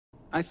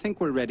I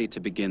think we're ready to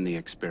begin the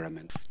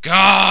experiment.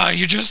 God,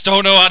 you just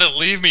don't know how to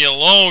leave me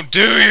alone, do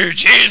you?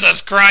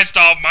 Jesus Christ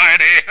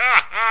almighty!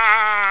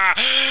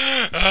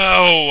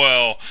 Oh,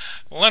 well.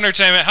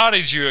 Lentertament, how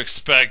did you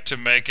expect to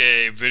make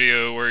a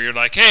video where you're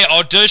like, hey,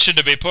 audition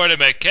to be part of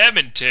my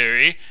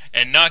commentary,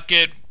 and not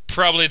get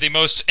probably the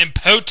most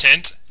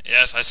impotent,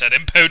 yes, I said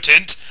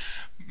impotent,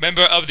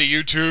 member of the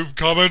YouTube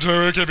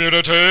commentary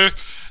community,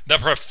 the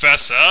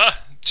professor,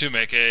 to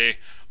make a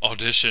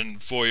audition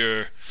for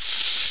your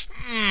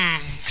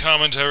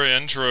commentary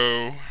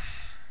intro?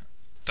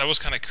 That was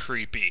kind of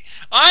creepy.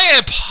 I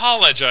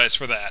apologize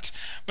for that.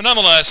 But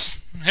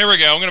nonetheless, here we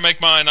go. I'm going to make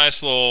my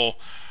nice little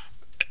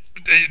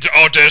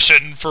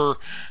audition for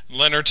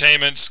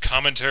Lentertament's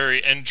commentary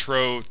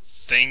intro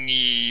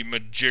thingy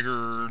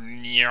majigger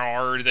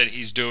yard that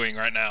he's doing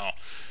right now.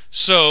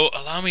 So,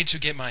 allow me to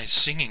get my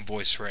singing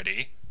voice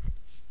ready.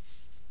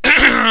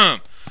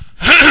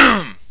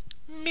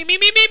 Me, me,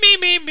 me, me, me,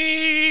 me,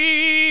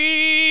 me.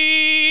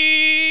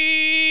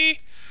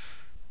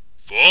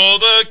 For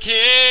the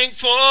king,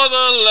 for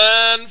the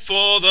land,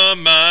 for the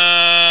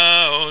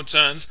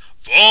mountains,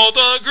 for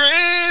the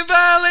green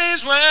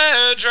valleys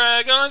where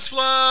dragons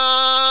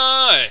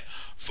fly,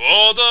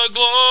 for the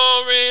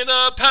glory,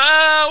 the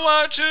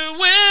power to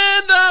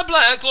win the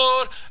Black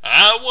Lord,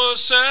 I will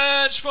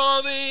search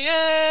for the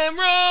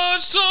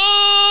emerald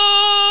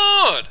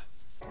sword.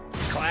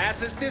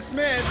 Class is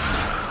dismissed.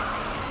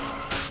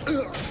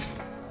 Ugh.